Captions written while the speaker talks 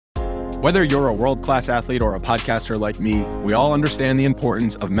Whether you're a world-class athlete or a podcaster like me, we all understand the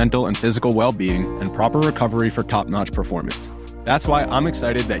importance of mental and physical well-being and proper recovery for top-notch performance. That's why I'm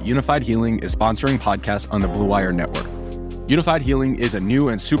excited that Unified Healing is sponsoring podcasts on the Blue Wire Network. Unified Healing is a new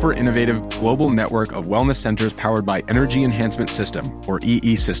and super innovative global network of wellness centers powered by Energy Enhancement System, or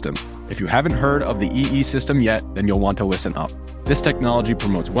EE System. If you haven't heard of the EE System yet, then you'll want to listen up. This technology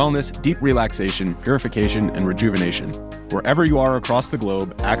promotes wellness, deep relaxation, purification, and rejuvenation. Wherever you are across the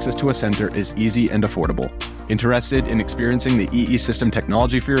globe, access to a center is easy and affordable. Interested in experiencing the EE System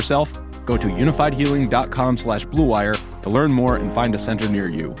technology for yourself? Go to unifiedhealing.com/bluewire to learn more and find a center near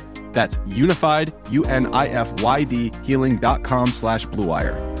you. That's unified, UNIFYD,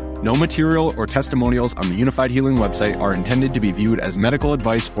 healing.com/bluewire. No material or testimonials on the Unified Healing website are intended to be viewed as medical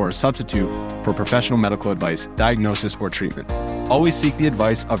advice or a substitute for professional medical advice, diagnosis, or treatment. Always seek the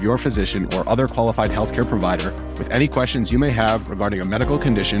advice of your physician or other qualified healthcare provider with any questions you may have regarding a medical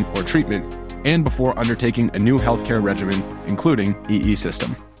condition or treatment and before undertaking a new healthcare regimen, including EE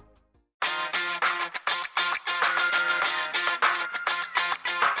System.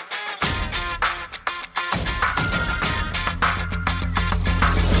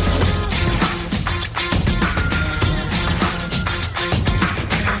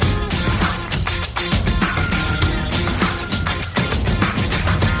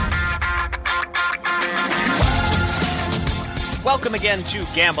 Welcome again to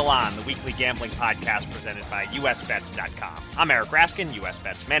Gamble On, the weekly gambling podcast presented by USBets.com. I'm Eric Raskin, US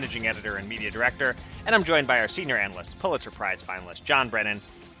Bets managing editor and media director, and I'm joined by our senior analyst, Pulitzer Prize finalist John Brennan.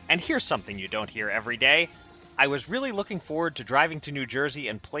 And here's something you don't hear every day. I was really looking forward to driving to New Jersey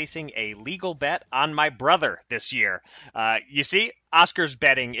and placing a legal bet on my brother this year. You see, Oscars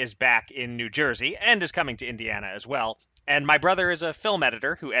betting is back in New Jersey and is coming to Indiana as well. And my brother is a film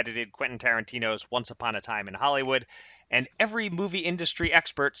editor who edited Quentin Tarantino's Once Upon a Time in Hollywood. And every movie industry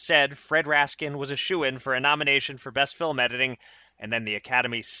expert said Fred Raskin was a shoo-in for a nomination for Best Film Editing, and then the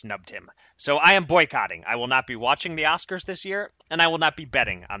Academy snubbed him. So I am boycotting. I will not be watching the Oscars this year, and I will not be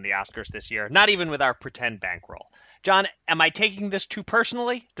betting on the Oscars this year, not even with our pretend bankroll. John, am I taking this too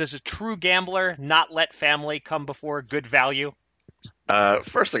personally? Does a true gambler not let family come before good value?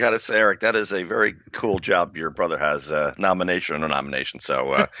 First, I got to say, Eric, that is a very cool job your brother has, nomination or nomination.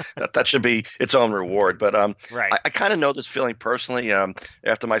 So that should be its own reward. But right. I kind of know this feeling personally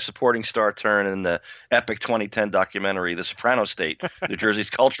after my supporting star turn in the epic 2010 documentary, The Soprano State, New Jersey's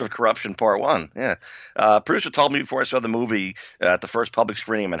Culture of Corruption, Part 1. Yeah. Producer told me before I saw the movie at the first public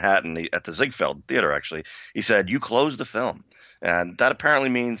screening in Manhattan, at the Ziegfeld Theater, actually, he said, "You closed the film." And that apparently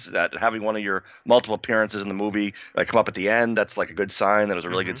means that having one of your multiple appearances in the movie come up at the end, that's like a good sign that it was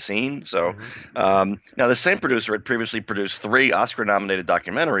a really good scene. So now the same producer had previously produced 3 Oscar-nominated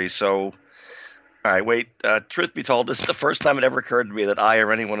documentaries. So, all right, wait, truth be told, this is the first time it ever occurred to me that I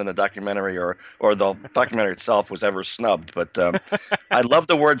or anyone in the documentary or the documentary itself was ever snubbed. But I love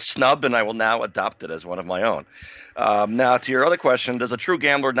the word snub, and I will now adopt it as one of my own. Now, to your other question, does a true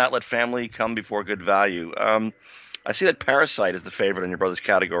gambler not let family come before good value? I see that Parasite is the favorite in your brother's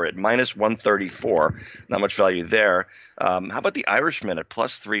category at minus 134. Not much value there. How about The Irishman at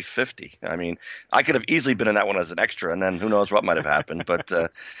plus 350? I mean, I could have easily been in that one as an extra, and then who knows what might have happened. But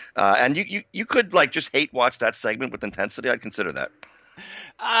and you could just hate watch that segment with intensity. I'd consider that.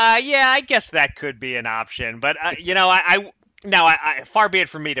 Yeah, I guess that could be an option. But I far be it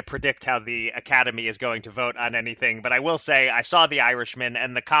from me to predict how the Academy is going to vote on anything, but I will say I saw The Irishman,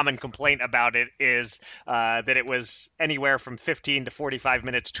 and the common complaint about it is that it was anywhere from 15 to 45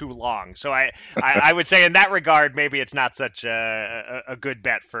 minutes too long. So I would say in that regard, maybe it's not such a good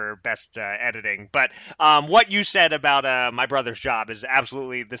bet for best editing. But what you said about my brother's job is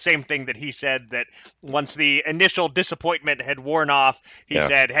absolutely the same thing that he said, that once the initial disappointment had worn off, he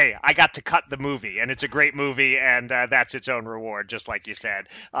said, "Hey, I got to cut the movie, and it's a great movie, and that's its own reward," just like you said.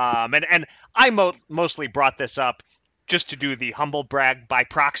 And I mostly brought this up just to do the humble brag by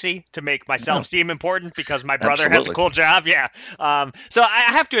proxy to make myself seem important because my brother had the cool job. Yeah. So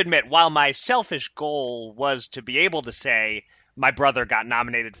I have to admit, while my selfish goal was to be able to say my brother got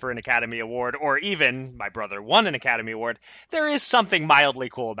nominated for an Academy Award, or even my brother won an Academy Award, there is something mildly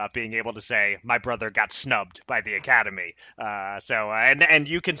cool about being able to say my brother got snubbed by the Academy. And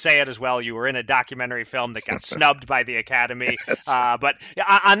you can say it as well. You were in a documentary film that got snubbed by the Academy. But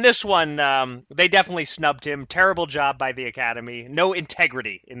on this one, they definitely snubbed him. Terrible job by the Academy. No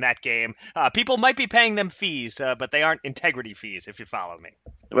integrity in that game. People might be paying them fees, but they aren't integrity fees, if you follow me.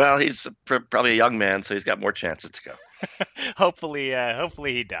 Well, he's probably a young man, so he's got more chances to go. Hopefully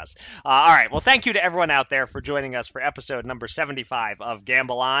he does. All right. Well, thank you to everyone out there for joining us for episode number 75 of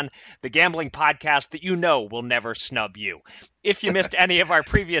Gamble On, the gambling podcast that you know will never snub you. If you missed any of our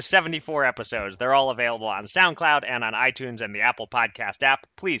previous 74 episodes, they're all available on SoundCloud and on iTunes and the Apple Podcast app.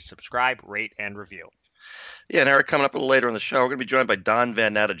 Please subscribe, rate, and review. Yeah, and Eric, coming up a little later in the show, we're going to be joined by Don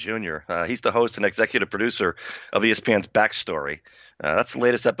Van Natta Jr. He's the host and executive producer of ESPN's Backstory. That's the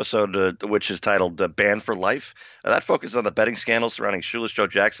latest episode, which is titled Banned for Life. That focuses on the betting scandals surrounding Shoeless Joe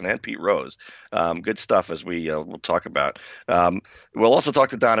Jackson and Pete Rose. Good stuff, as we'll talk about. We'll also talk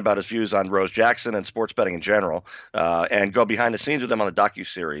to Don about his views on Rose Jackson and sports betting in general, and go behind the scenes with him on the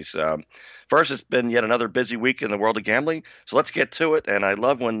docuseries. First, it's been yet another busy week in the world of gambling, so let's get to it. And I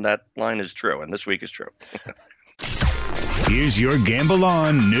love when that line is true, and this week is true. Here's your Gamble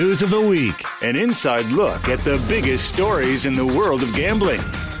On News of the Week, an inside look at the biggest stories in the world of gambling.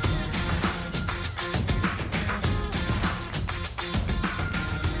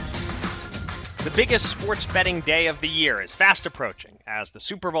 The biggest sports betting day of the year is fast approaching. As the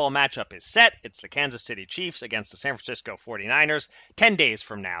Super Bowl matchup is set, it's the Kansas City Chiefs against the San Francisco 49ers 10 days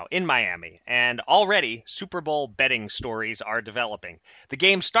from now in Miami. And already, Super Bowl betting stories are developing. The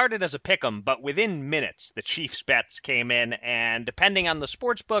game started as a pick'em, but within minutes, the Chiefs bets came in, and depending on the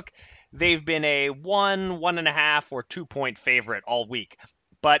sports book, they've been a 1.5, or 2-point favorite all week.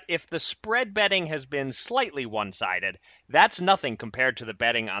 But if the spread betting has been slightly one-sided, that's nothing compared to the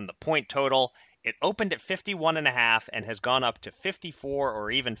betting on the point total. It opened at 51.5 and has gone up to 54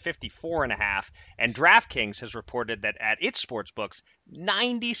 or even 54.5. And DraftKings has reported that at its sportsbooks,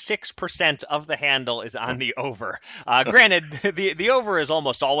 96% of the handle is on the over. Granted, the over is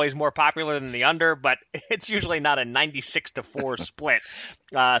almost always more popular than the under, but it's usually not a 96-4 split.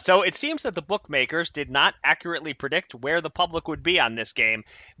 So it seems that the bookmakers did not accurately predict where the public would be on this game,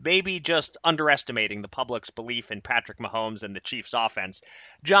 maybe just underestimating the public's belief in Patrick Mahomes and the Chiefs' offense.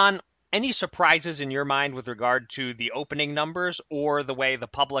 John, any surprises in your mind with regard to the opening numbers or the way the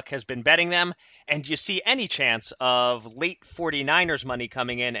public has been betting them? And do you see any chance of late 49ers money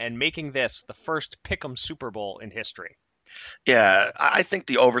coming in and making this the first pick'em Super Bowl in history? Yeah, I think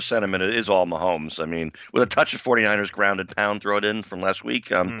the over sentiment is all Mahomes. I mean, with a touch of 49ers grounded pound thrown in from last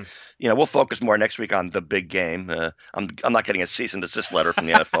week, we'll focus more next week on the big game. I'm not getting a cease and desist letter from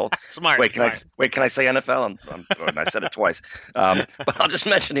the NFL. Smart. Can I say NFL? I said it twice. But I'll just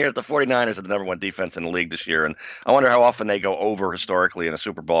mention here that the 49ers are the number one defense in the league this year, and I wonder how often they go over historically in a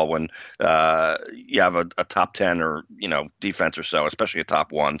Super Bowl when you have a top 10 or defense or so, especially a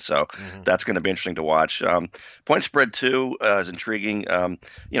top one. So that's going to be interesting to watch. Point spread 2 is intriguing.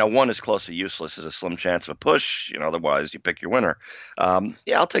 1 is close to useless. There's a slim chance of a push. Otherwise you pick your winner.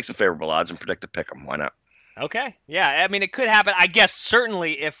 I'll take some favorable odds and predict a pick 'em. Why not? Okay. Yeah, I mean, it could happen. I guess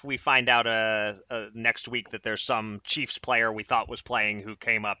certainly if we find out next week that there's some Chiefs player we thought was playing who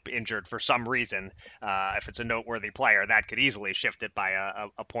came up injured for some reason, if it's a noteworthy player, that could easily shift it by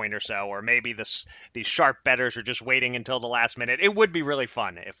a point or so. Or maybe these sharp bettors are just waiting until the last minute. It would be really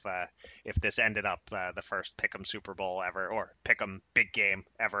fun if this ended up the first Pick'em Super Bowl ever, or Pick'em big game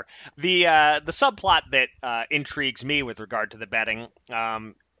ever. The subplot that intrigues me with regard to the betting,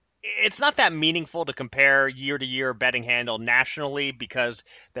 it's not that meaningful to compare year-to-year betting handle nationally because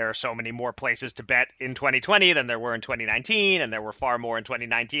there are so many more places to bet in 2020 than there were in 2019, and there were far more in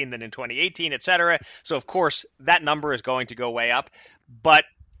 2019 than in 2018, etc. So, of course, that number is going to go way up. But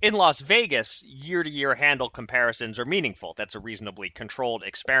in Las Vegas, year-to-year handle comparisons are meaningful. That's a reasonably controlled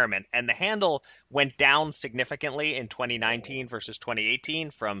experiment. And the handle went down significantly in 2019 versus 2018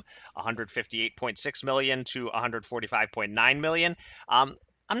 from 158.6 million to 145.9 million.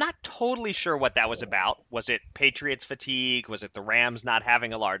 I'm not totally sure what that was about. Was it Patriots fatigue? Was it the Rams not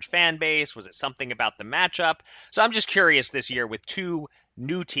having a large fan base? Was it something about the matchup? So I'm just curious this year with 2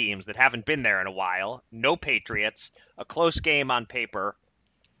 new teams that haven't been there in a while, no Patriots, a close game on paper.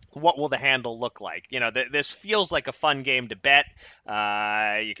 What will the handle look like? This feels like a fun game to bet.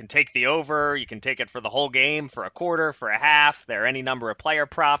 You can take the over. You can take it for the whole game, for a quarter, for a half. There are any number of player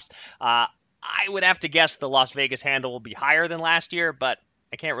props. I would have to guess the Las Vegas handle will be higher than last year, but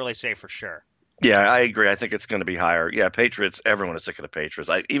I can't really say for sure. Yeah, I agree. I think it's going to be higher. Yeah, Patriots, everyone is sick of the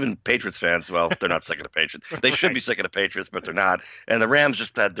Patriots. Even Patriots fans, well, they're not sick of the Patriots. They should be sick of the Patriots, but they're not. And the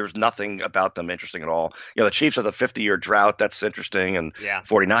Rams there's nothing about them interesting at all. The Chiefs have a 50-year drought. That's interesting. And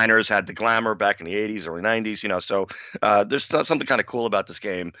 49ers had the glamour back in the 80s, early 90s, so there's something kind of cool about this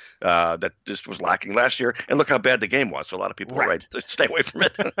game that just was lacking last year. And look how bad the game was. So a lot of people were right to stay away from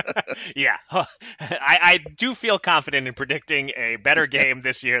it. Yeah. I do feel confident in predicting a better game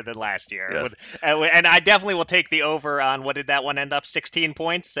this year than last year. Yes. And I definitely will take the over on, what did that one end up, 16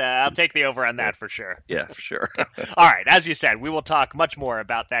 points? I'll take the over on that for sure. Yeah, for sure. All right, as you said, we will talk much more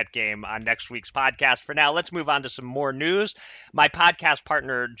about that game on next week's podcast. For now, let's move on to some more news. My podcast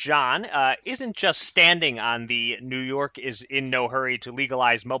partner, John, isn't just standing on the New York is in no hurry to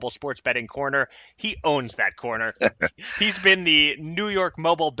legalize mobile sports betting corner. He owns that corner. He's been the New York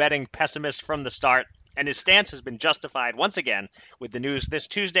mobile betting pessimist from the start, and his stance has been justified once again with the news this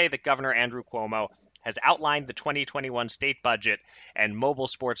Tuesday that Governor Andrew Cuomo has outlined the 2021 state budget, and mobile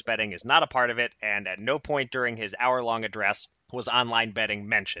sports betting is not a part of it, and at no point during his hour-long address was online betting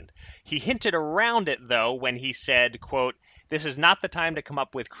mentioned. He hinted around it, though, when he said, quote, "This is not the time to come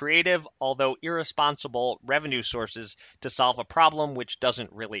up with creative, although irresponsible, revenue sources to solve a problem which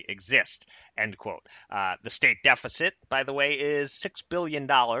doesn't really exist," end quote. The state deficit, by the way, is $6 billion.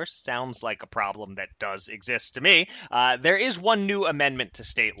 Sounds like a problem that does exist to me. There is one new amendment to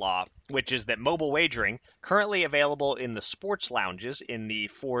state law, which is that mobile wagering, currently available in the sports lounges in the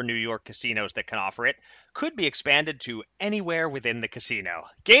 4 New York casinos that can offer it, could be expanded to anywhere within the casino.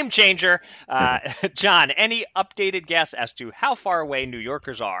 Game changer. John, any updated guess as to how far away New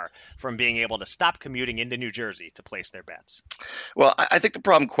Yorkers are from being able to stop commuting into New Jersey to place their bets? Well, I think the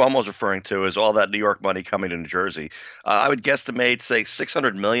problem Cuomo's referring to is all that New York money coming to New Jersey. I would guesstimate, say,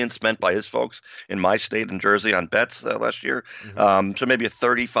 $600 million spent by his folks in my state, New Jersey, on bets last year. Mm-hmm. So maybe a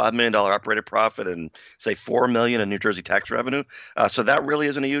 $35 million operating profit and, say, $4 million in New Jersey tax revenue. So that really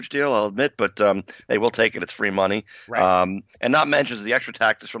isn't a huge deal, I'll admit, but they will take it. It's free money. Right. And not mentioned the extra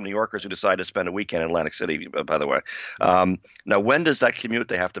taxes from New Yorkers who decide to spend a weekend in Atlantic City, by the way. Now, when does that commute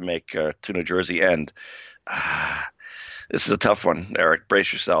they have to make to New Jersey end? This is a tough one, Eric.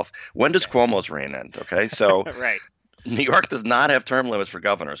 Brace yourself. When does Cuomo's reign end? Okay, so right. New York does not have term limits for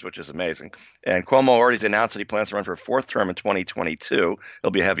governors, which is amazing. And Cuomo already announced that he plans to run for a 4th term in 2022.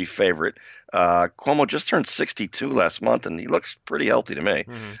 He'll be a heavy favorite. Cuomo just turned 62 last month, and he looks pretty healthy to me.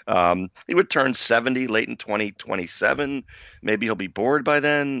 Mm-hmm. He would turn 70 late in 2027. Maybe he'll be bored by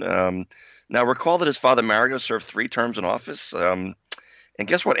then. Now, recall that his father, Mario, served 3 terms in office. And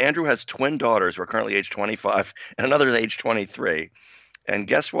guess what? Andrew has twin daughters who are currently age 25, and another is age 23. And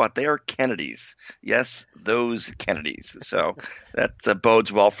guess what? They are Kennedys. Yes, those Kennedys. So that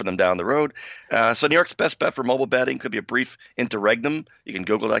bodes well for them down the road. So New York's best bet for mobile betting could be a brief interregnum. You can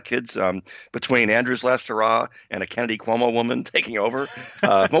Google that, kids. Between Andrew's last hurrah and a Kennedy Cuomo woman taking over.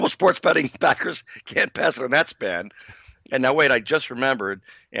 Mobile sports betting backers can't pass it on that span. And now, wait, I just remembered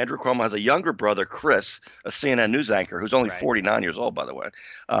Andrew Cuomo has a younger brother, Chris, a CNN news anchor, who's only 49 years old, by the way.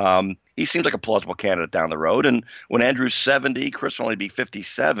 He seems like a plausible candidate down the road. And when Andrew's 70, Chris will only be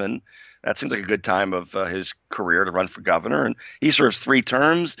 57. That seems like a good time of his career to run for governor. And he serves 3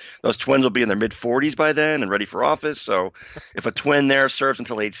 terms. Those twins will be in their mid-40s by then and ready for office. So if a twin there serves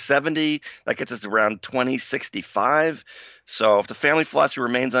until age 70, that gets us to around 2065. So if the family philosophy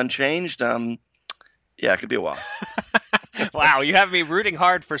remains unchanged, yeah, it could be a while. Wow, you have me rooting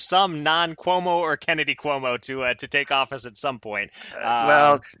hard for some non-Cuomo or Kennedy Cuomo to take office at some point.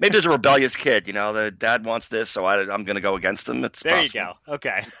 Well, maybe there's a rebellious kid. You know, the dad wants this, so I'm going to go against him. It's there possible. You go.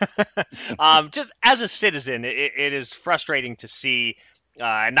 Okay. Just as a citizen, it is frustrating to see.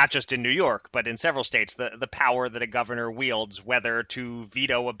 Not just in New York, but in several states, the power that a governor wields, whether to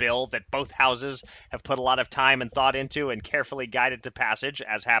veto a bill that both houses have put a lot of time and thought into and carefully guided to passage,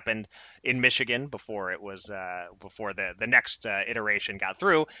 as happened in Michigan before it was before the next iteration got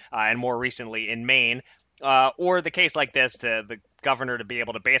through, and more recently in Maine. Or the case like this, the governor to be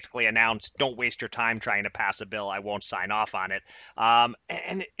able to basically announce, don't waste your time trying to pass a bill, I won't sign off on it.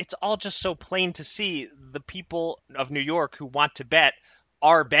 And it's all just so plain to see the people of New York who want to bet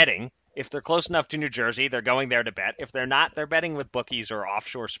are betting. If they're close enough to New Jersey, they're going there to bet. If they're not, they're betting with bookies or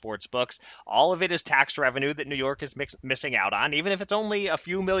offshore sports books. All of it is tax revenue that New York is missing out on, even if it's only a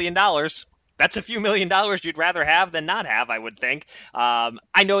few $1 million. That's a few $1 million you'd rather have than not have, I would think.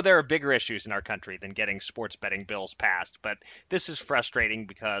 I know there are bigger issues in our country than getting sports betting bills passed, but this is frustrating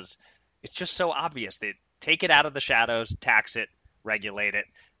because it's just so obvious that take it out of the shadows, tax it, regulate it.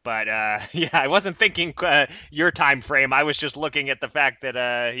 But yeah, I wasn't thinking your time frame. I was just looking at the fact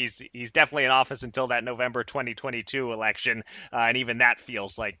that he's definitely in office until that November 2022 election, and even that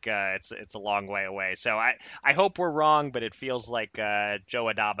feels like it's a long way away. So I hope we're wrong, but it feels like Joe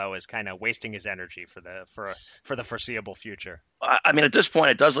Adamo is kind of wasting his energy for the foreseeable future. I mean, at this point,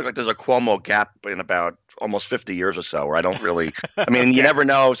 it does look like there's a Cuomo gap in about almost 50 years or so, where I don't really. I mean, okay. You never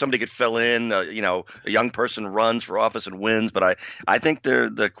know. Somebody could fill in. A young person runs for office and wins, but I think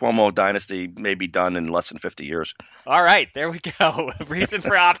the Cuomo dynasty may be done in less than 50 years. All right, there we go. Reason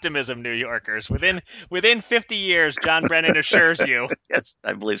for optimism, New Yorkers. Within 50 years, John Brennan assures you. Yes,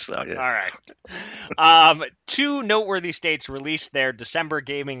 I believe so. Yeah. All right. Two noteworthy states released their December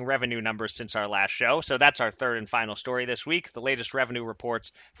gaming revenue numbers since our last show, so that's our third and final story this week. The latest revenue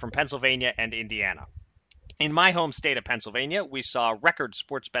reports from Pennsylvania and Indiana. In my home state of Pennsylvania, we saw record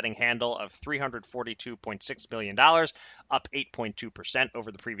sports betting handle of $342.6 million, up 8.2%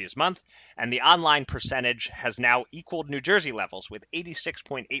 over the previous month, and the online percentage has now equaled New Jersey levels, with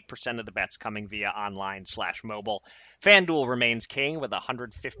 86.8% of the bets coming via online/mobile. FanDuel remains king with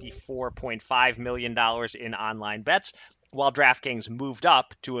 $154.5 million in online bets, while DraftKings moved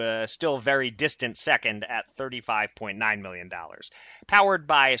up to a still very distant second at $35.9 million. Powered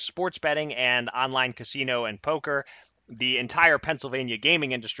by sports betting and online casino and poker, the entire Pennsylvania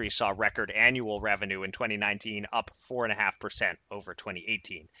gaming industry saw record annual revenue in 2019, up 4.5% over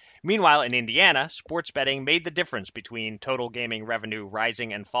 2018. Meanwhile, in Indiana, sports betting made the difference between total gaming revenue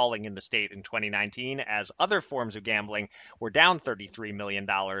rising and falling in the state in 2019, as other forms of gambling were down $33 million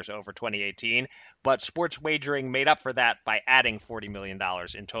over 2018, but sports wagering made up for that by adding $40 million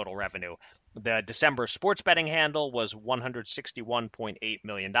in total revenue. The December sports betting handle was $161.8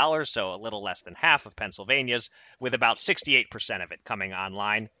 million, so a little less than half of Pennsylvania's, with about 68% of it coming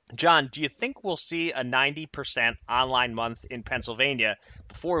online. John, do you think we'll see a 90% online month in Pennsylvania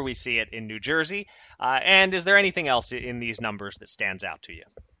before we see it in New Jersey? And is there anything else in these numbers that stands out to you?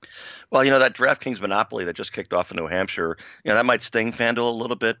 Well, that DraftKings monopoly that just kicked off in New Hampshire, that might sting FanDuel a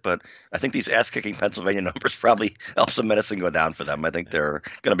little bit, but I think these ass-kicking Pennsylvania numbers probably help some medicine go down for them. I think they're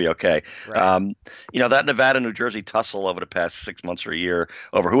going to be okay. Right. That Nevada-New Jersey tussle over the past 6 months or a year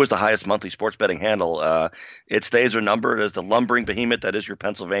over who was the highest monthly sports betting handle, its days are numbered as the lumbering behemoth that is your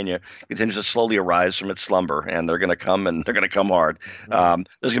Pennsylvania continues to slowly arise from its slumber, and they're going to come hard. Mm-hmm.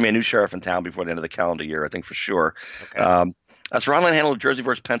 There's going to be a new sheriff in town before the end of the calendar year, I think for sure. Okay. As for online handle of Jersey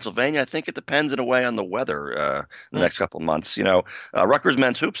versus Pennsylvania, I think it depends in a way on the weather the next couple of months. Rutgers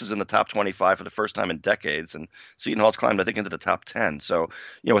men's hoops is in the top 25 for the first time in decades, and Seton Hall's climbed, I think, into the top 10. So,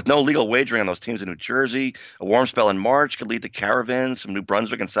 with no legal wagering on those teams in New Jersey, a warm spell in March could lead to caravans from New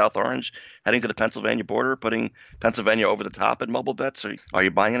Brunswick and South Orange heading to the Pennsylvania border, putting Pennsylvania over the top in mobile bets. Are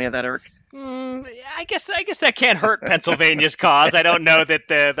you buying any of that, Eric? I guess that can't hurt Pennsylvania's cause. I don't know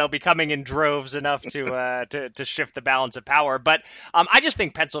that they'll be coming in droves enough to shift the balance of power. But I just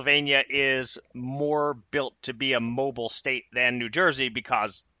think Pennsylvania is more built to be a mobile state than New Jersey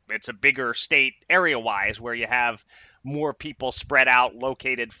because it's a bigger state area-wise, where you have more people spread out,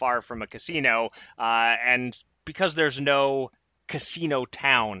 located far from a casino, and because there's no casino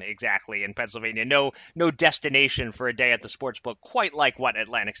town exactly in Pennsylvania, no destination for a day at the sports book quite like what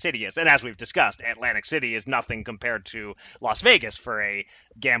Atlantic City is. And as we've discussed, Atlantic City is nothing compared to Las Vegas for a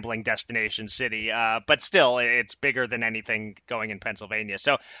gambling destination city, but still it's bigger than anything going in Pennsylvania.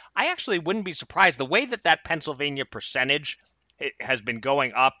 So I actually wouldn't be surprised the way that Pennsylvania percentage has been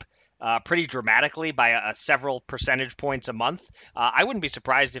going up pretty dramatically by several percentage points a month. I wouldn't be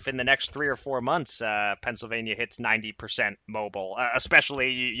surprised if in the next 3 or 4 months Pennsylvania hits 90% mobile,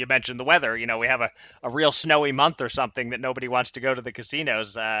 especially you mentioned the weather. We have a real snowy month or something that nobody wants to go to the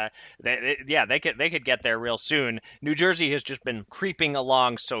casinos. They could get there real soon. New Jersey has just been creeping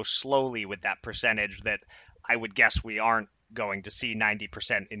along so slowly with that percentage that I would guess we aren't going to see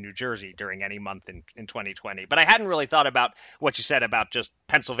 90% in New Jersey during any month in 2020. But I hadn't really thought about what you said about just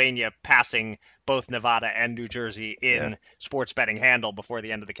Pennsylvania passing both Nevada and New Jersey in sports betting handle before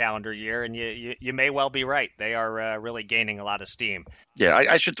the end of the calendar year. And you may well be right. They are really gaining a lot of steam. Yeah,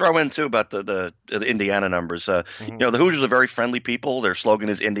 I should throw in, too, about the Indiana numbers. The Hoosiers are very friendly people. Their slogan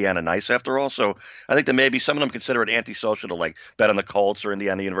is Indiana nice, after all. So I think that maybe some of them consider it antisocial to, bet on the Colts or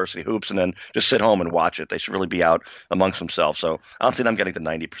Indiana University hoops and then just sit home and watch it. They should really be out amongst themselves. So I don't see them getting to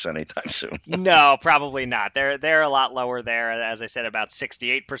 90% anytime soon. No, probably not. They're a lot lower there, as I said, about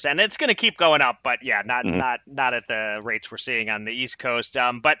 68%. It's going to keep going up, but yeah, not at the rates we're seeing on the East Coast.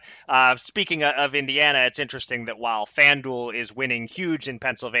 But speaking of Indiana, it's interesting that while FanDuel is winning huge in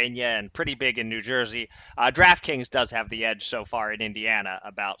Pennsylvania and pretty big in New Jersey, DraftKings does have the edge so far in Indiana,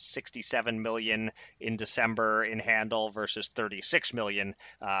 about $67 million in December in handle versus $36 million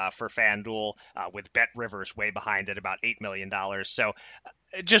for FanDuel, with BetRivers way behind at about $8 million. So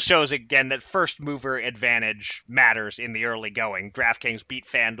it just shows again that first mover advantage matters in the early going. DraftKings beat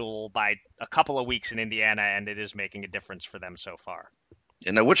FanDuel by a couple of weeks in Indiana, and it is making a difference for them so far.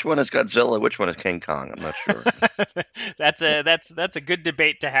 Which one is Godzilla? Which one is King Kong? I'm not sure. That's a good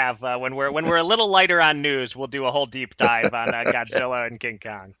debate to have when we're a little lighter on news. We'll do a whole deep dive on Godzilla and King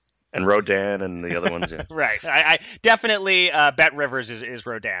Kong. And Rodan and the other ones. Yeah. Right. I definitely Bet Rivers is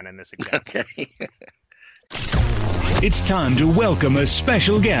Rodan in this example. Okay. It's time to welcome a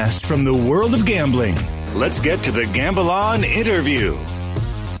special guest from the world of gambling. Let's get to the Gamble On interview.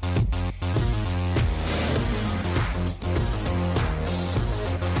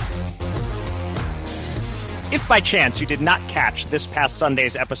 If by chance you did not catch this past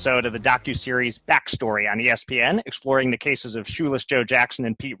Sunday's episode of the docuseries Backstory on ESPN, exploring the cases of Shoeless Joe Jackson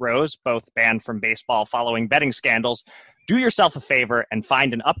and Pete Rose, both banned from baseball following betting scandals, do yourself a favor and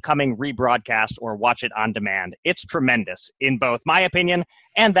find an upcoming rebroadcast or watch it on demand. It's tremendous, in both my opinion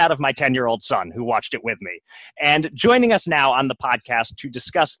and that of my 10-year-old son, who watched it with me. And joining us now on the podcast to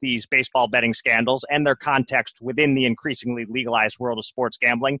discuss these baseball betting scandals and their context within the increasingly legalized world of sports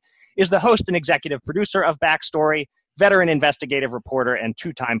gambling is the host and executive producer of Backstory, veteran investigative reporter, and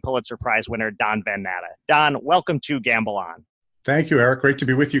two-time Pulitzer Prize winner Don Van Natta. Don, welcome to Gamble On. Thank you, Eric. Great to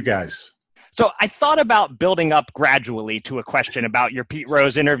be with you guys. So I thought about building up gradually to a question about your Pete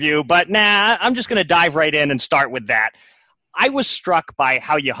Rose interview, but I'm just going to dive right in and start with that. I was struck by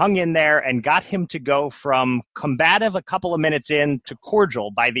how you hung in there and got him to go from combative a couple of minutes in to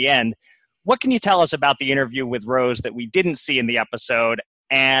cordial by the end. What can you tell us about the interview with Rose that we didn't see in the episode?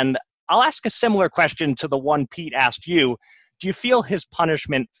 And I'll ask a similar question to the one Pete asked you. Do you feel his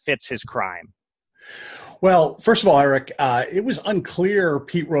punishment fits his crime? Well, first of all, Eric, it was unclear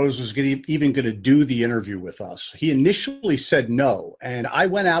Pete Rose was even going to do the interview with us. He initially said no, and I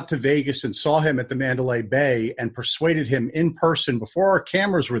went out to Vegas and saw him at the Mandalay Bay and persuaded him in person before our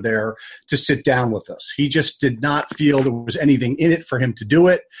cameras were there to sit down with us. He just did not feel there was anything in it for him to do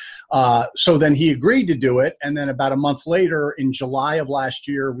it. So then he agreed to do it, and then about a month later, in July of last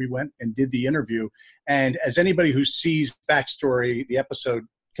year, we went and did the interview. And as anybody who sees Backstory, the episode,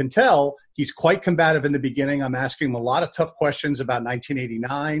 can tell, he's quite combative in the beginning. I'm asking him a lot of tough questions about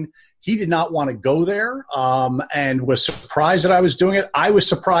 1989. He did not want to go there and was surprised that I was doing it. I was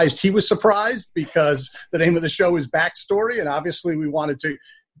surprised he was surprised because the name of the show is Backstory, and obviously we wanted to,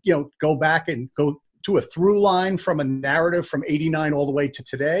 go back and go to a through line from a narrative from 89 all the way to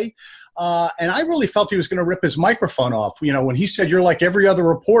today. And I really felt he was going to rip his microphone off. When he said, "You're like every other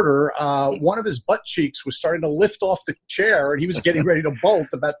reporter," one of his butt cheeks was starting to lift off the chair, and he was getting ready to bolt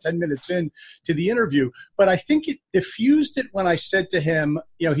about 10 minutes in to the interview. But I think it diffused it when I said to him,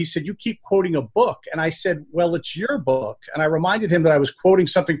 he said, "You keep quoting a book." And I said, "Well, it's your book." And I reminded him that I was quoting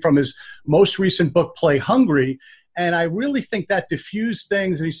something from his most recent book, Play Hungry. And I really think that diffused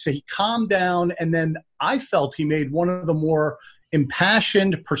things. And he calmed down. And then I felt he made one of the more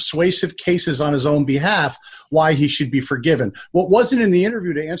impassioned, persuasive cases on his own behalf why he should be forgiven. What wasn't in the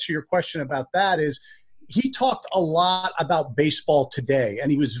interview, to answer your question about that, is he talked a lot about baseball today, and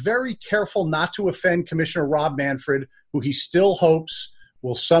he was very careful not to offend Commissioner Rob Manfred, who he still hopes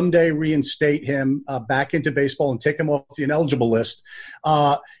will someday reinstate him back into baseball and take him off the ineligible list.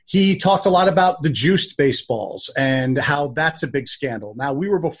 He talked a lot about the juiced baseballs and how that's a big scandal. Now, we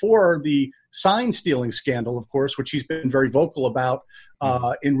were before the sign stealing scandal, of course, which he's been very vocal about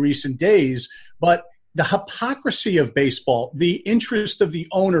in recent days. But the hypocrisy of baseball, the interest of the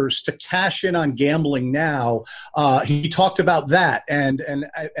owners to cash in on gambling now, he talked about that. And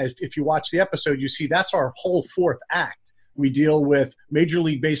if you watch the episode, you see that's our whole fourth act. We deal with Major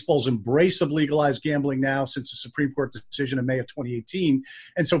League Baseball's embrace of legalized gambling now since the Supreme Court decision in May of 2018.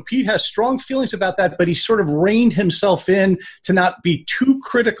 And so Pete has strong feelings about that, but he sort of reined himself in to not be too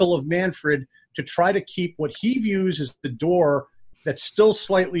critical of Manfred, to try to keep what he views as the door that's still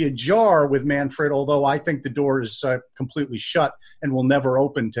slightly ajar with Manfred, although I think the door is completely shut and will never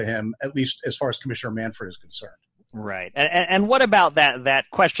open to him, at least as far as Commissioner Manfred is concerned. Right. And what about that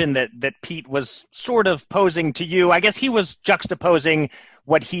question that Pete was sort of posing to you? I guess he was juxtaposing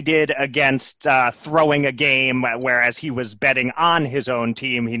what he did against throwing a game, whereas he was betting on his own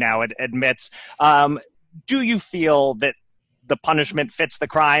team, he now admits. Do you feel that the punishment fits the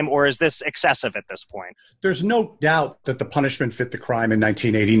crime, or is this excessive at this point? There's no doubt that the punishment fit the crime in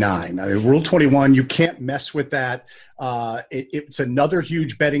 1989. I mean, Rule 21, you can't mess with that. It's another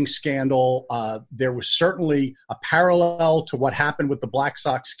huge betting scandal. There was certainly a parallel to what happened with the Black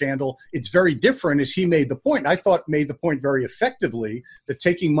Sox scandal. It's very different, as he made the point. I thought made the point very effectively that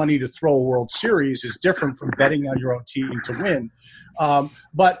taking money to throw a World Series is different from betting on your own team to win.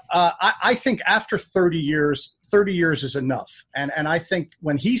 But I think after 30 years is enough. And I think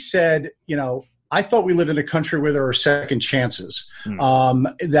when he said, I thought we lived in a country where there are second chances,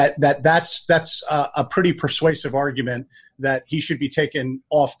 that's a pretty persuasive argument that he should be taken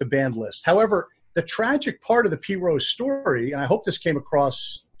off the banned list. However, the tragic part of the Pete Rose story, and I hope this came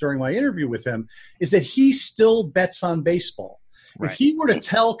across during my interview with him, is that he still bets on baseball. If he were to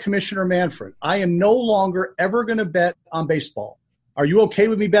tell Commissioner Manfred, I am no longer ever going to bet on baseball. Are you okay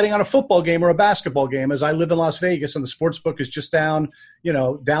with me betting on a football game or a basketball game, as I live in Las Vegas and the sports book is just down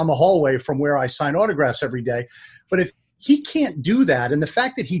the hallway from where I sign autographs every day? But if he can't do that, and the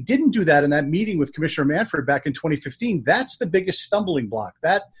fact that he didn't do that in that meeting with Commissioner Manfred back in 2015, that's the biggest stumbling block.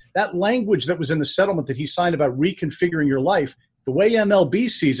 That language that was in the settlement that he signed about reconfiguring your life, the way MLB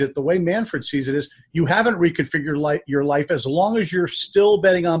sees it, the way Manfred sees it is you haven't reconfigured your life as long as you're still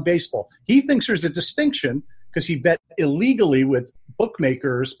betting on baseball. He thinks there's a distinction because he bet illegally with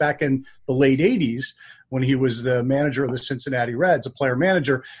bookmakers back in the late 80s when he was the manager of the Cincinnati Reds, a player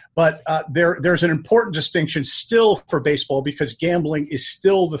manager. But there's an important distinction still for baseball because gambling is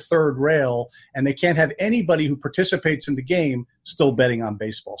still the third rail, and they can't have anybody who participates in the game still betting on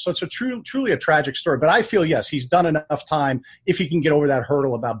baseball. So it's truly a tragic story. But I feel, yes, he's done enough time if he can get over that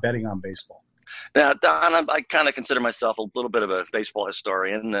hurdle about betting on baseball. Now, Don, I kind of consider myself a little bit of a baseball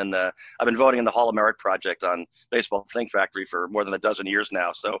historian, and I've been voting in the Hall of Merit Project on Baseball Think Factory for more than a dozen years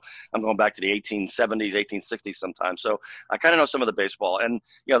now. So I'm going back to the 1870s, 1860s sometimes. So I kind of know some of the baseball. And,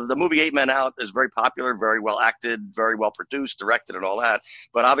 the movie 8 Men Out is very popular, very well acted, very well produced, directed, and all that.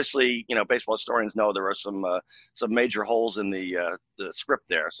 But obviously, baseball historians know there are some major holes in the script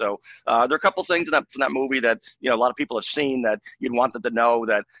there. So there are a couple things in that movie that, a lot of people have seen that you'd want them to know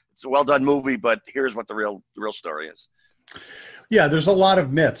that it's a well-done movie, but here's what the real story is. Yeah, there's a lot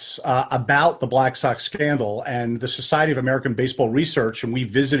of myths about the Black Sox scandal, and the Society of American Baseball Research, and we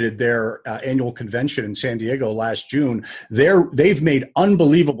visited their annual convention in San Diego last June. They've made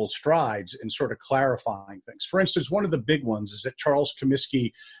unbelievable strides in sort of clarifying things. For instance, one of the big ones is that Charles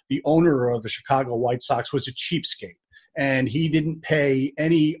Comiskey, the owner of the Chicago White Sox, was a cheapskate, and he didn't pay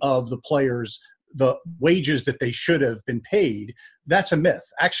any of the players the wages that they should have been paid. That's a myth.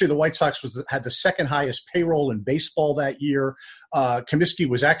 Actually, the White Sox had the second highest payroll in baseball that year. Comiskey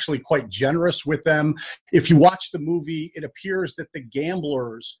was actually quite generous with them. If you watch the movie, it appears that the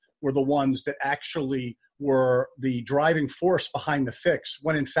gamblers were the ones that actually were the driving force behind the fix,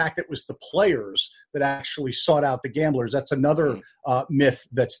 when in fact it was the players that actually sought out the gamblers. That's another myth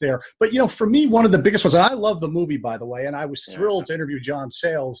that's there. But, for me, one of the biggest ones, and I love the movie, by the way, and I was thrilled to interview John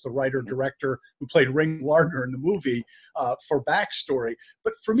Sayles, the writer-director who played Ring Lardner in the movie, for backstory.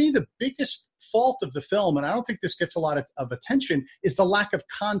 But for me, the biggest fault of the film, and I don't think this gets a lot of attention, is the lack of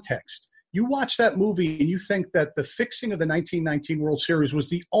context. You watch that movie and you think that the fixing of the 1919 World Series was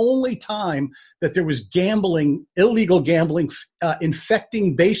the only time that there was gambling, illegal gambling,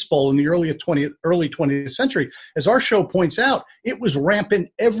 infecting baseball in the early 20th century. As our show points out, it was rampant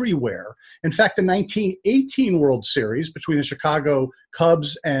everywhere. In fact, the 1918 World Series between the Chicago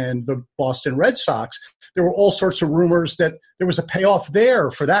Cubs and the Boston Red Sox, there were all sorts of rumors that there was a payoff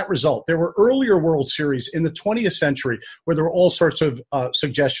there for that result. There were earlier World Series in the 20th century where there were all sorts of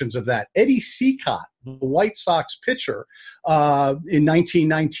suggestions of that. Eddie Seacott, the White Sox pitcher, in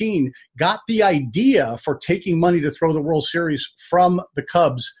 1919, got the idea for taking money to throw the World Series from the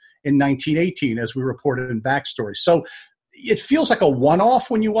Cubs in 1918, as we reported in Backstory. So it feels like a one-off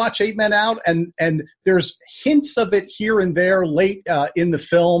when you watch 8 Men Out, and there's hints of it here and there late in the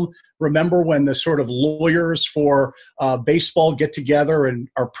film. Remember when the sort of lawyers for baseball get together and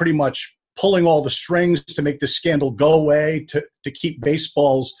are pretty much pulling all the strings to make the scandal go away, to keep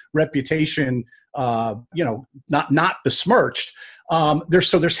baseball's reputation, not besmirched.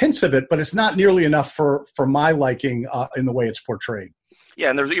 There's hints of it, but it's not nearly enough for my liking in the way it's portrayed. Yeah,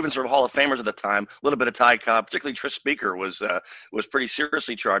 and there's even sort of Hall of Famers at the time. A little bit of Ty Cobb, particularly Tris Speaker, was pretty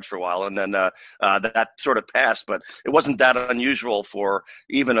seriously charged for a while, and then that sort of passed. But it wasn't that unusual for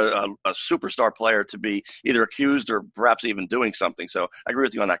even a superstar player to be either accused or perhaps even doing something. So I agree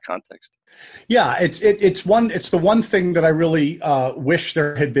with you on that context. Yeah, it's the one thing that I really wish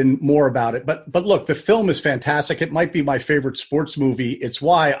there had been more about it. But look, the film is fantastic. It might be my favorite sports movie. It's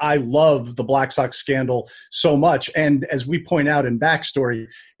why I love the Black Sox scandal so much. And as we point out in Backstory,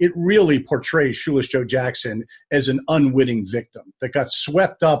 it really portrays Shoeless Joe Jackson as an unwitting victim that got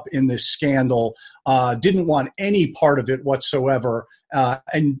swept up in this scandal, didn't want any part of it whatsoever.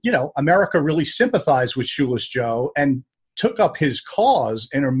 And America really sympathized with Shoeless Joe and took up his cause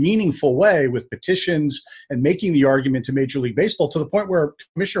in a meaningful way with petitions and making the argument to Major League Baseball, to the point where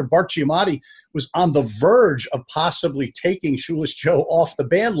Commissioner Bart Giamatti was on the verge of possibly taking Shoeless Joe off the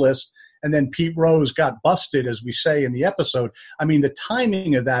ban list. And then Pete Rose got busted, as we say in the episode. I mean, the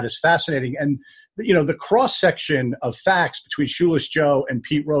timing of that is fascinating. And, the cross-section of facts between Shoeless Joe and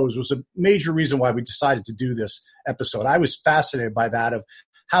Pete Rose was a major reason why we decided to do this episode. I was fascinated by that, of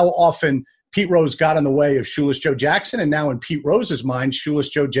how often Pete Rose got in the way of Shoeless Joe Jackson. And now in Pete Rose's mind, Shoeless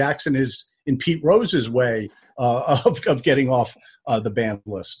Joe Jackson is in Pete Rose's way of getting off the banned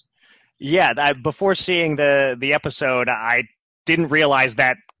list. Yeah, before seeing the episode, I didn't realize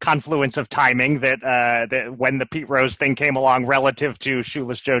that confluence of timing that when the Pete Rose thing came along relative to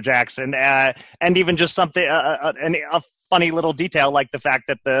Shoeless Joe Jackson, and even just something a funny little detail like the fact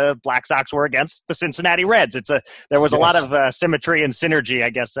that the Black Sox were against the Cincinnati Reds. There was a lot of symmetry and synergy,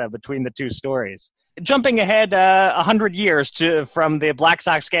 I guess, between the two stories. Jumping ahead 100 years from the Black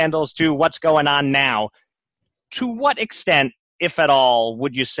Sox scandals to what's going on now, to what extent, if at all,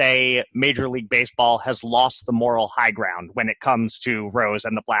 would you say Major League Baseball has lost the moral high ground when it comes to Rose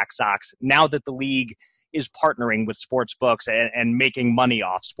and the Black Sox, now that the league is partnering with sports books and making money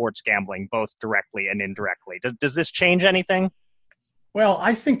off sports gambling, both directly and indirectly? Does this change anything? Well,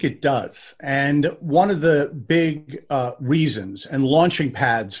 I think it does. And one of the big reasons and launching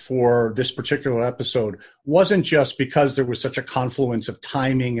pads for this particular episode wasn't just because there was such a confluence of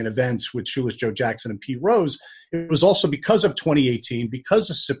timing and events with Shoeless Joe Jackson and Pete Rose. It was also because of 2018, because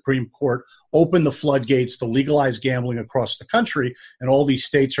the Supreme Court opened the floodgates to legalize gambling across the country, and all these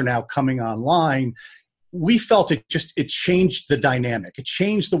states are now coming online. We felt it changed the dynamic. It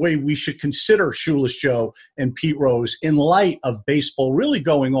changed the way we should consider Shoeless Joe and Pete Rose in light of baseball really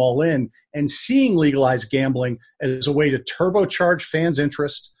going all in and seeing legalized gambling as a way to turbocharge fans'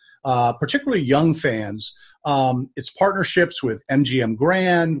 interest, particularly young fans. Its partnerships with MGM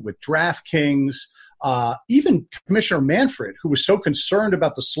Grand, with DraftKings, even Commissioner Manfred, who was so concerned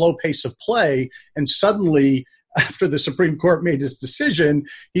about the slow pace of play, and suddenly after the Supreme Court made his decision,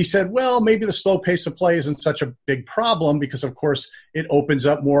 he said, well, maybe the slow pace of play isn't such a big problem because, of course, it opens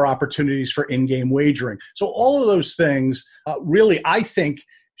up more opportunities for in-game wagering. So all of those things really, I think,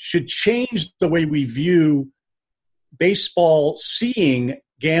 should change the way we view baseball, seeing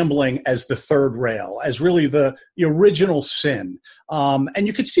gambling as the third rail, as really the original sin. And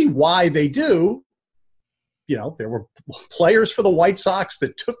you can see why they do. There were players for the White Sox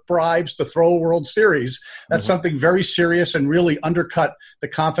that took bribes to throw a World Series. That's something very serious and really undercut the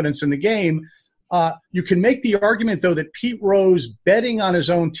confidence in the game. You can make the argument, though, that Pete Rose betting on his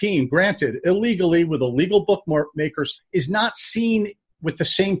own team, granted, illegally with illegal bookmakers, is not seen with the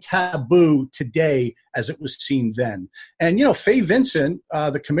same taboo today as it was seen then. And, Fay Vincent,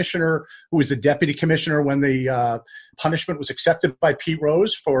 the commissioner who was the deputy commissioner when the punishment was accepted by Pete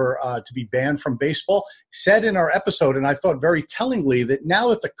Rose for to be banned from baseball, said in our episode, and I thought very tellingly, that now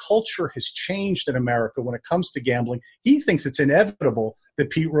that the culture has changed in America when it comes to gambling, he thinks it's inevitable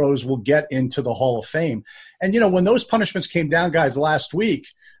that Pete Rose will get into the Hall of Fame. And, when those punishments came down, guys, last week,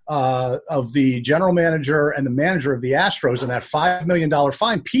 of the general manager and the manager of the Astros and that $5 million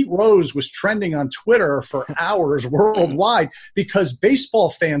fine, Pete Rose was trending on Twitter for hours worldwide because baseball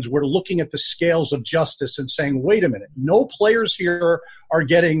fans were looking at the scales of justice and saying, wait a minute, no players here are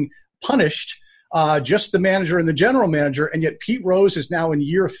getting punished, just the manager and the general manager. And yet Pete Rose is now in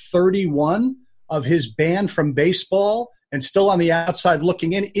year 31 of his ban from baseball and still on the outside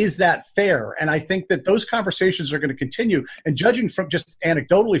looking in. Is that fair? And I think that those conversations are going to continue. And judging from just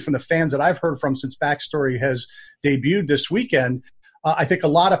anecdotally from the fans that I've heard from since Backstory has debuted this weekend, I think a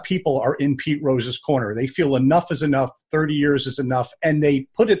lot of people are in Pete Rose's corner. They feel enough is enough, 30 years is enough, and they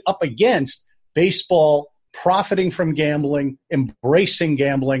put it up against baseball profiting from gambling, embracing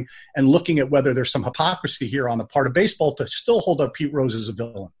gambling, and looking at whether there's some hypocrisy here on the part of baseball to still hold up Pete Rose as a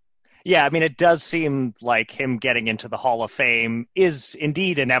villain. Yeah, I mean, it does seem like him getting into the Hall of Fame is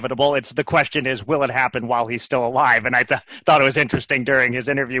indeed inevitable. The question is, will it happen while he's still alive? And I thought it was interesting during his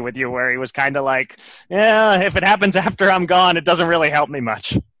interview with you where he was kind of like, yeah, if it happens after I'm gone, it doesn't really help me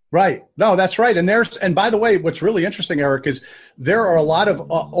much. Right. No, that's right. And by the way, what's really interesting, Eric, is there are a lot of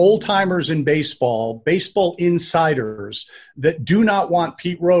old timers in baseball insiders that do not want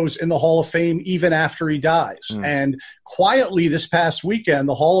Pete Rose in the Hall of Fame even after he dies. And quietly this past weekend,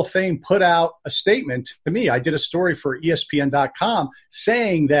 the Hall of Fame put out a statement to me. I did a story for ESPN.com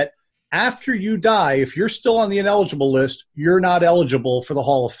saying that after you die, if you're still on the ineligible list, you're not eligible for the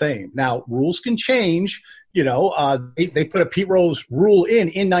Hall of Fame. Now, rules can change. They put a Pete Rose rule in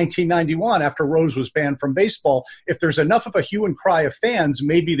 1991 after Rose was banned from baseball. If there's enough of a hue and cry of fans,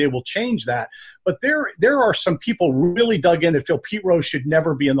 maybe they will change that. But there are some people really dug in that feel Pete Rose should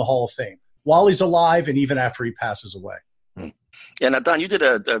never be in the Hall of Fame while he's alive and even after he passes away. Yeah, now, Don, you did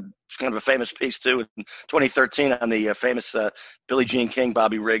a kind of a famous piece, too, in 2013 on the famous Billie Jean King,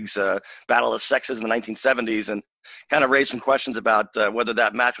 Bobby Riggs Battle of the Sexes in the 1970s. And kind of raised some questions about whether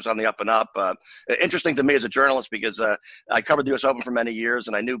that match was on the up and up. Interesting to me as a journalist because I covered the U.S. Open for many years,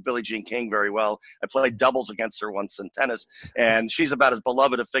 and I knew Billie Jean King very well. I played doubles against her once in tennis, and she's about as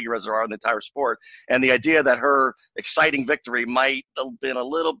beloved a figure as there are in the entire sport. And the idea that her exciting victory might have been a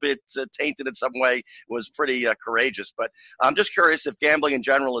little bit tainted in some way was pretty courageous. But I'm just curious if gambling in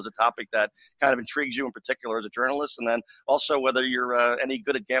general is a topic that kind of intrigues you in particular as a journalist, and then also whether you're any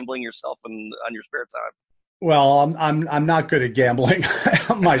good at gambling yourself on your spare time. Well, I'm not good at gambling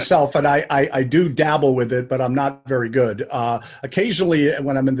myself, and I do dabble with it, but I'm not very good. Occasionally,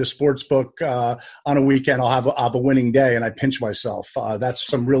 when I'm in the sports book on a weekend, I'll have a winning day, and I pinch myself. That's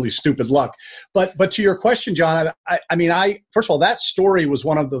some really stupid luck. But to your question, John, I mean, first of all, that story was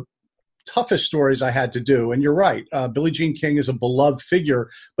one of the toughest stories I had to do, and you're right. Billie Jean King is a beloved figure,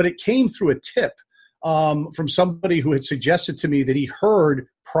 but it came through a tip from somebody who had suggested to me that he heard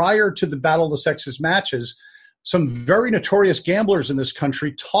prior to the Battle of the Sexes matches some very notorious gamblers in this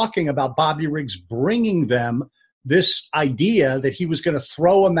country talking about Bobby Riggs bringing them this idea that he was going to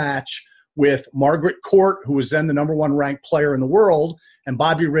throw a match with Margaret Court, who was then the number one ranked player in the world. And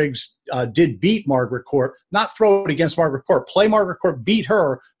Bobby Riggs did beat Margaret Court, not throw it against Margaret Court, play Margaret Court, beat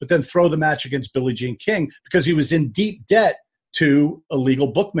her, but then throw the match against Billie Jean King because he was in deep debt to illegal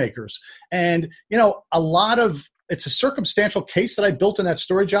bookmakers. And, it's a circumstantial case that I built in that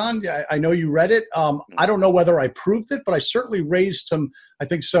story, John. I know you read it. I don't know whether I proved it, but I certainly raised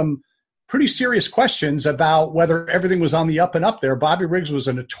some pretty serious questions about whether everything was on the up and up there. Bobby Riggs was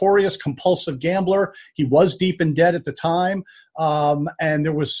a notorious compulsive gambler. He was deep in debt at the time.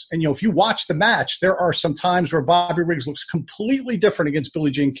 If you watch the match, there are some times where Bobby Riggs looks completely different against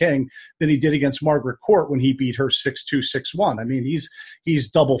Billie Jean King than he did against Margaret Court when he beat her 6-2, 6-1. I mean, he's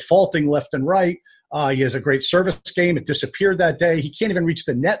double faulting left and right. He has a great service game. It disappeared that day. He can't even reach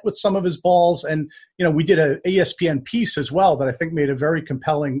the net with some of his balls. And, we did an ESPN piece as well that I think made a very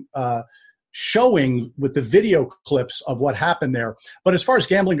compelling showing with the video clips of what happened there. But as far as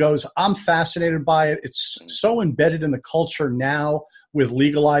gambling goes, I'm fascinated by it. It's so embedded in the culture now with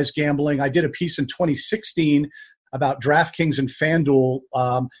legalized gambling. I did a piece in 2016 about DraftKings and FanDuel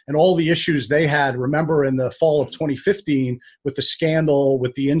and all the issues they had. Remember in the fall of 2015 with the scandal,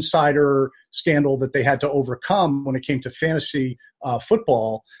 with the insider scandal that they had to overcome when it came to fantasy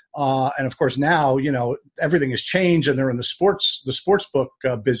football. And of course now, everything has changed and they're in the sports book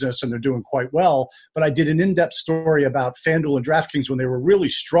business and they're doing quite well. But I did an in-depth story about FanDuel and DraftKings when they were really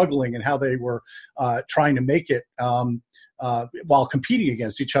struggling and how they were trying to make it while competing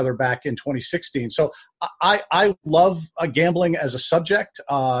against each other back in 2016. So I love gambling as a subject.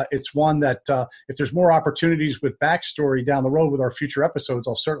 It's one that if there's more opportunities with backstory down the road with our future episodes,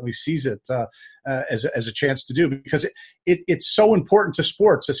 I'll certainly seize it as a chance to do because it's so important to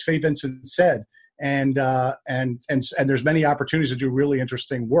sports, as Faye Vincent said. And there's many opportunities to do really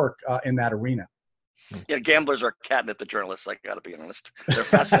interesting work in that arena. Yeah, gamblers are catnip to journalists. I got to be honest. They're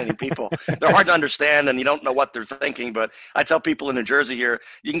fascinating people. They're hard to understand, and you don't know what they're thinking. But I tell people in New Jersey here,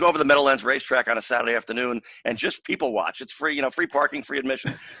 you can go over the Meadowlands racetrack on a Saturday afternoon and just people watch. It's free, free parking, free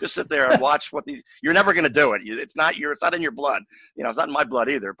admission. Just sit there and watch what these. You're never going to do it. It's not in your blood. It's not in my blood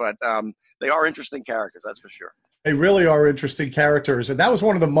either. But they are interesting characters, that's for sure. They really are interesting characters, and that was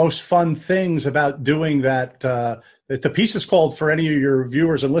one of the most fun things about doing that. The piece is called, for any of your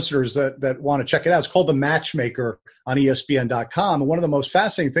viewers and listeners that want to check it out, it's called The Matchmaker on ESPN.com. And one of the most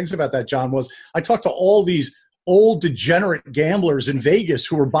fascinating things about that, John, was I talked to all these old degenerate gamblers in Vegas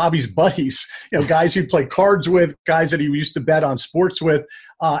who were Bobby's buddies, guys he'd play cards with, guys that he used to bet on sports with,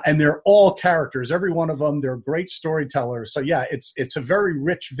 and they're all characters. Every one of them, they're great storytellers. So, yeah, it's a very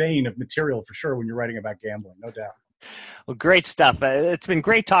rich vein of material for sure when you're writing about gambling, no doubt. Well, great stuff. It's been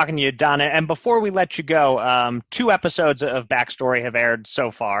great talking to you, Donna. And before we let you go, 2 episodes of Backstory have aired so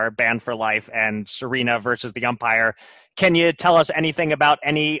far, Banned for Life and Serena versus the Umpire. Can you tell us anything about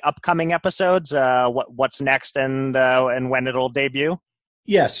any upcoming episodes, what's next and when it'll debut?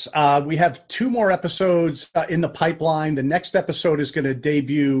 Yes, we have 2 more episodes in the pipeline. The next episode is going to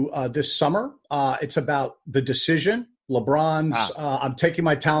debut this summer. It's about The Decision. LeBron's I'm Taking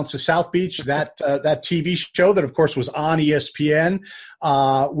My Talents to South Beach, that TV show that, of course, was on ESPN.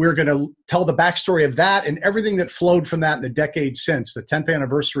 We're going to tell the backstory of that and everything that flowed from that in the decade since. The 10th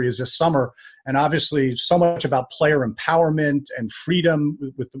anniversary is this summer, and obviously so much about player empowerment and freedom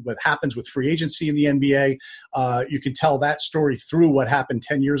with what happens with free agency in the NBA. You can tell that story through what happened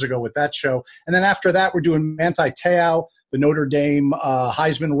 10 years ago with that show. And then after that, we're doing Manti Te'o, the Notre Dame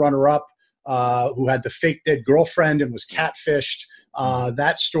Heisman runner-up, who had the fake dead girlfriend and was catfished.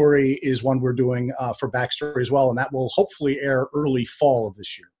 That story is one we're doing for Backstory as well, and that will hopefully air early fall of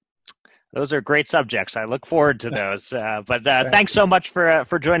this year. Those are great subjects. I look forward to those. But thanks so much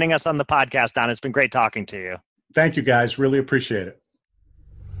for joining us on the podcast, Don. It's been great talking to you. Thank you, guys. Really appreciate it.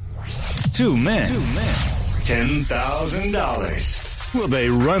 Two men. $10,000. Will they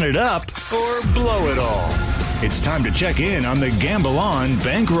run it up or blow it all? It's time to check in on the Gamble On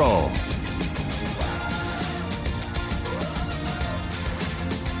Bankroll.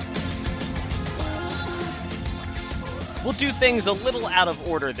 We'll do things a little out of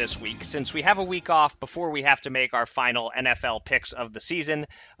order this week since we have a week off before we have to make our final NFL picks of the season.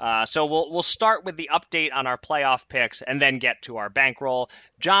 So we'll start with the update on our playoff picks and then get to our bankroll.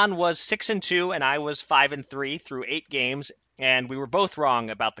 John was 6-2 and I was 5-3 through 8 games. And we were both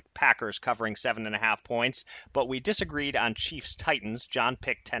wrong about the Packers covering 7.5 points, but we disagreed on Chiefs-Titans. John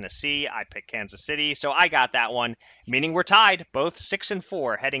picked Tennessee, I picked Kansas City, so I got that one, meaning we're tied, both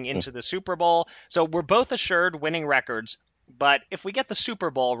 6-4 heading into the Super Bowl. So we're both assured winning records, but if we get the Super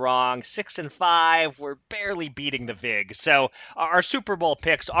Bowl wrong, 6-5, we're barely beating the VIG. So our Super Bowl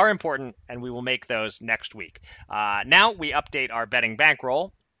picks are important, and we will make those next week. Now we update our betting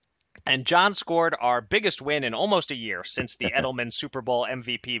bankroll. And John scored our biggest win in almost a year since the Edelman Super Bowl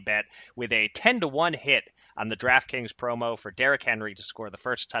MVP bet with a 10-1 hit on the DraftKings promo for Derrick Henry to score the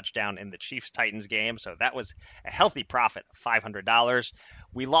first touchdown in the Chiefs-Titans game. So that was a healthy profit of $500.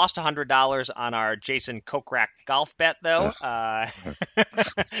 We lost $100 on our Jason Kokrak golf bet, though.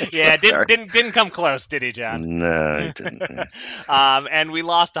 Yeah, didn't come close, did he, John? No, he didn't. And we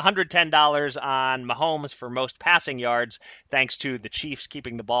lost $110 on Mahomes for most passing yards, thanks to the Chiefs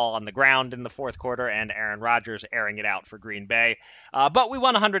keeping the ball on the ground in the fourth quarter and Aaron Rodgers airing it out for Green Bay. But we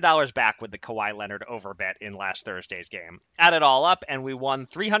won $100 back with the Kawhi Leonard over bet in last Thursday's game. Add it all up, and we won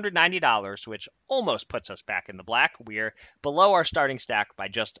 $390, which almost puts us back in the black. We're below our starting stack by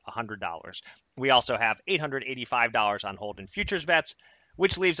just $100. We also have $885 on hold in futures bets,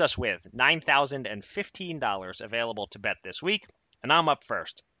 which leaves us with $9,015 available to bet this week. And I'm up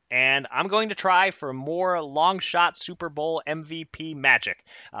first. And I'm going to try for more long shot Super Bowl MVP magic.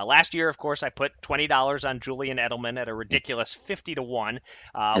 Last year, of course, I put $20 on Julian Edelman at a ridiculous 50-1,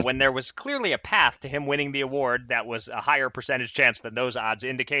 when there was clearly a path to him winning the award that was a higher percentage chance than those odds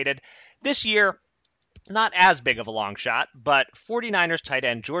indicated. This year, not as big of a long shot, but 49ers tight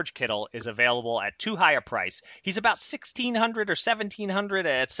end George Kittle is available at too high a price. He's about $1,600 or $1,700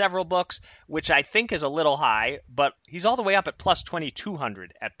 at several books, which I think is a little high, but he's all the way up at plus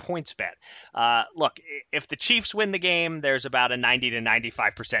 2,200 at PointsBet. Look, if the Chiefs win the game, there's about a 90 to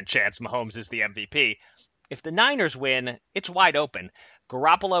 95% chance Mahomes is the MVP. If the Niners win, it's wide open.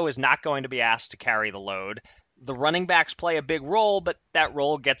 Garoppolo is not going to be asked to carry the load. The running backs play a big role, but that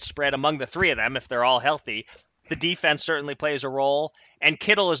role gets spread among the three of them if they're all healthy. The defense certainly plays a role, and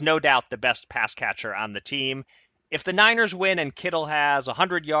Kittle is no doubt the best pass catcher on the team. If the Niners win and Kittle has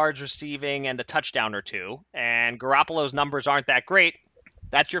 100 yards receiving and a touchdown or two, and Garoppolo's numbers aren't that great,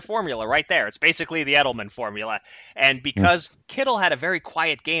 that's your formula right there. It's basically the Edelman formula. And because Kittle had a very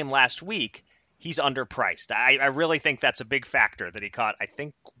quiet game last week, he's underpriced. I really think that's a big factor that he caught, I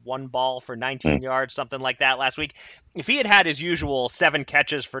think, one ball for 19 yards, something like that last week. If he had had his usual 7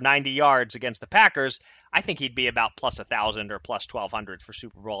 catches for 90 yards against the Packers, I think he'd be about plus 1,000 or plus 1,200 for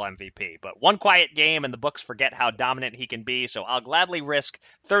Super Bowl MVP. But one quiet game and the books forget how dominant he can be, so I'll gladly risk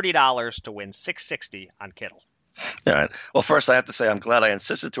 $30 to win $660 on Kittle. All right. Well, first, I have to say I'm glad I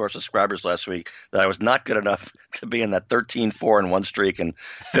insisted to our subscribers last week that I was not good enough to be in that 13-4-1 streak and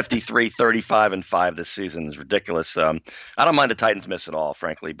 53-35-5 this season. Is ridiculous. I don't mind the Titans miss at all,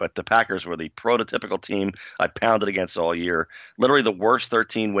 frankly, but the Packers were the prototypical team I pounded against all year. Literally the worst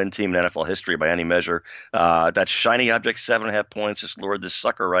 13-win team in NFL history by any measure. That shiny object, 7.5 points, just lured this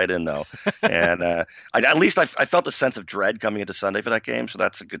sucker right in, though. And at least I felt a sense of dread coming into Sunday for that game, so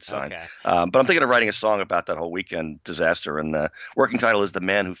that's a good sign. Okay. But I'm thinking of writing a song about that whole weekend disaster, and the working title is "The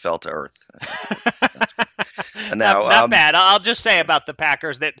Man Who Fell to Earth." And now, not bad. I'll just say about the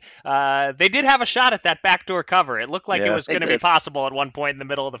Packers that they did have a shot at that backdoor cover. It looked like it was going to be possible at one point in the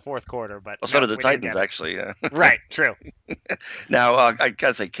middle of the fourth quarter, but so did the Titans, actually. Right, true. Now, I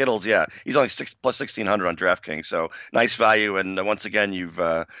gotta say, Kittle's, he's only plus 1,600 on DraftKings, so nice value. And once again, you've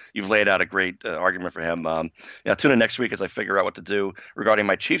laid out a great argument for him. Tune in next week as I figure out what to do regarding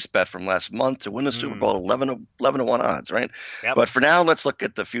my Chiefs bet from last month to win the Super Bowl 11 to 1 odds, right? Yep. But for now, let's look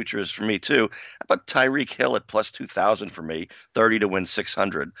at the futures for me too. How about Tyreek Hill at plus 2,000 for me, 30 to win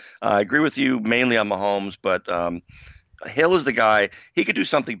 600? I agree with you mainly on Mahomes, but Hill is the guy. He could do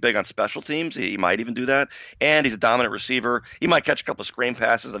something big on special teams. He might even do that. And he's a dominant receiver. He might catch a couple of screen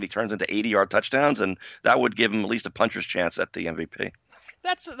passes that he turns into 80-yard touchdowns, and that would give him at least a puncher's chance at the MVP.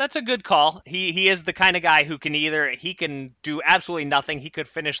 That's a good call. He is the kind of guy who can he can do absolutely nothing. He could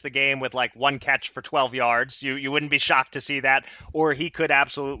finish the game with like one catch for 12 yards. You wouldn't be shocked to see that. Or he could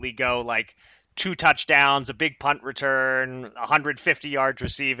absolutely go like 2 touchdowns, a big punt return, 150 yards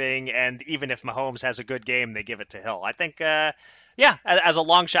receiving, and even if Mahomes has a good game, they give it to Hill. I think, as a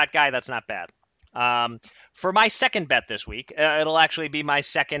long shot guy, that's not bad. For my second bet this week, it'll actually be my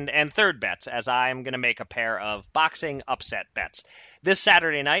second and third bets, as I'm going to make a pair of boxing upset bets. This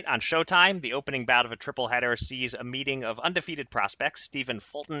Saturday night on Showtime, the opening bout of a triple header sees a meeting of undefeated prospects, Stephen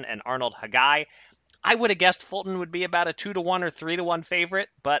Fulton and Arnold Hagai. I would have guessed Fulton would be about a 2-1 or 3-1 favorite,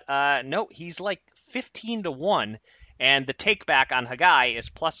 but no, he's like 15-1. And the take back on Hagai is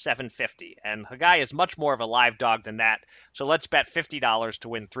plus 750. And Hagai is much more of a live dog than that. So let's bet $50 to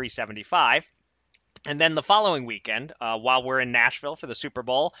win $375. And then the following weekend, while we're in Nashville for the Super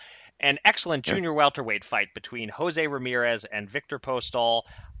Bowl, an excellent junior welterweight fight between Jose Ramirez and Victor Postol.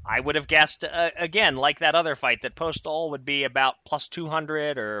 I would have guessed, again, like that other fight, that Postol would be about plus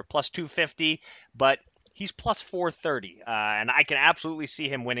 200 or plus 250, but he's plus 430, and I can absolutely see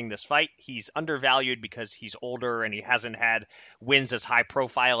him winning this fight. He's undervalued because he's older and he hasn't had wins as high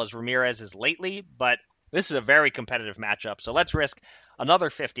profile as Ramirez is lately, but this is a very competitive matchup, so let's risk another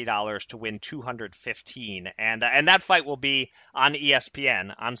 $50 to win $215, and that fight will be on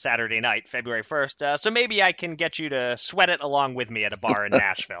ESPN on Saturday night, February 1st, so maybe I can get you to sweat it along with me at a bar in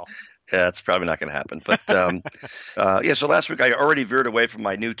Nashville. Yeah, it's probably not going to happen. But so last week I already veered away from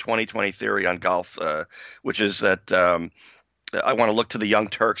my new 2020 theory on golf, which is that I want to look to the Young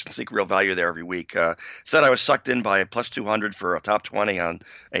Turks and seek real value there every week. Said I was sucked in by a plus 200 for a top 20 on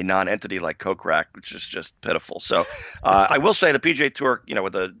a non-entity like Kokrak, which is just pitiful. So I will say the PGA Tour,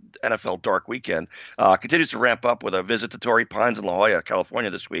 with the NFL dark weekend, continues to ramp up with a visit to Torrey Pines in La Jolla,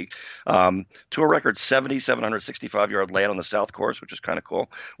 California this week. Tour record 7,765-yard land on the South Course, which is kind of cool,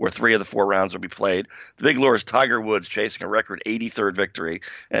 where 3 of the 4 rounds will be played. The big lure is Tiger Woods chasing a record 83rd victory,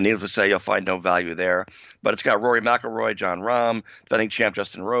 and needless to say, you'll find no value there. But it's got Rory McIlroy, Jon Rahm, defending champ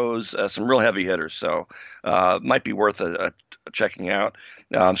Justin Rose, some real heavy hitters, so might be worth checking out.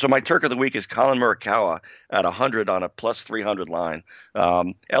 So my Turk of the week is Colin Morikawa at 100 on a plus 300 line.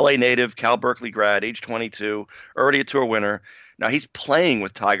 LA native, Cal Berkeley grad, age 22, already a tour winner. Now he's playing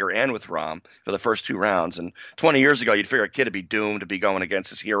with Tiger and with Rahm for the first 2 rounds. And 20 years ago, you'd figure a kid would be doomed to be going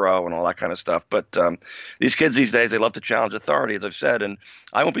against his hero and all that kind of stuff. But these kids these days, they love to challenge authority, as I've said. And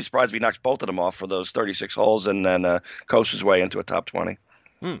I won't be surprised if he knocks both of them off for those 36 holes and then coasts his way into a top 20.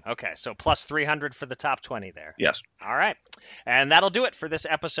 Okay, so plus 300 for the top 20 there. Yes. All right. And that'll do it for this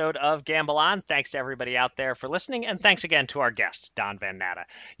episode of Gamble On. Thanks to everybody out there for listening, and thanks again to our guest, Don Van Natta.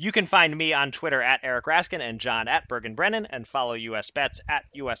 You can find me on Twitter at Eric Raskin and John at Bergen Brennan, and follow US Bets at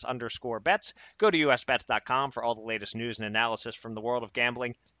US_bets. Go to usbets.com for all the latest news and analysis from the world of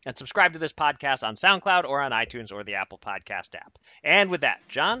gambling, and subscribe to this podcast on SoundCloud or on iTunes or the Apple Podcast app. And with that,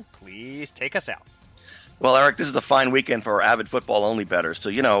 John, please take us out. Well, Eric, this is a fine weekend for our avid football-only bettors to,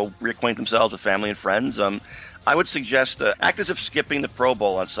 reacquaint themselves with family and friends. I would suggest act as if skipping the Pro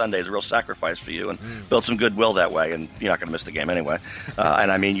Bowl on Sunday is a real sacrifice for you and build some goodwill that way, and you're not going to miss the game anyway.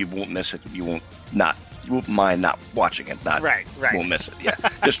 And I mean, you won't miss it. You won't mind not watching it. Right. Won't miss it. Yeah,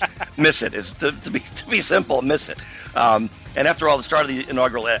 just miss it. Is to be simple, miss it. And after all, the start of the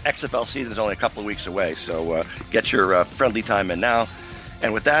inaugural XFL season is only a couple of weeks away, so get your friendly time in now.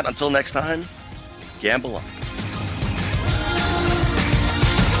 And with that, until next time, gamble on.